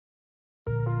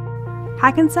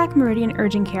Hackensack Meridian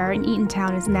Urgent Care in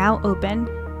Eatontown is now open.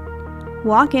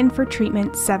 Walk in for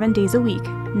treatment 7 days a week,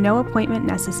 no appointment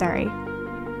necessary.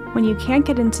 When you can't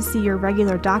get in to see your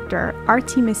regular doctor, our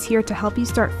team is here to help you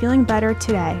start feeling better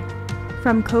today.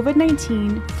 From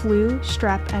COVID-19, flu,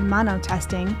 strep, and mono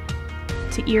testing,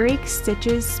 to earache,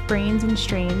 stitches, sprains, and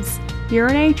strains,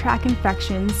 urinary tract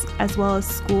infections, as well as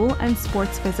school and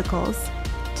sports physicals,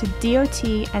 to DOT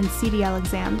and CDL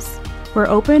exams, we're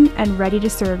open and ready to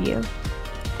serve you.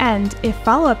 And if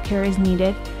follow-up care is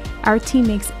needed, our team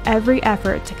makes every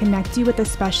effort to connect you with a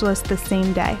specialist the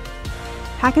same day.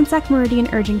 Hackensack Meridian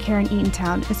Urgent Care in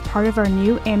Eatontown is part of our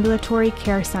new ambulatory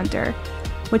care center,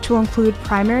 which will include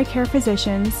primary care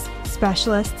physicians,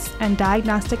 specialists, and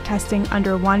diagnostic testing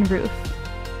under one roof.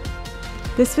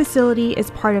 This facility is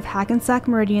part of Hackensack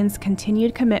Meridian's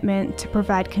continued commitment to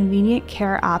provide convenient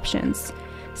care options.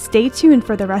 Stay tuned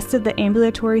for the rest of the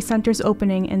ambulatory center's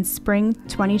opening in spring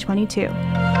 2022.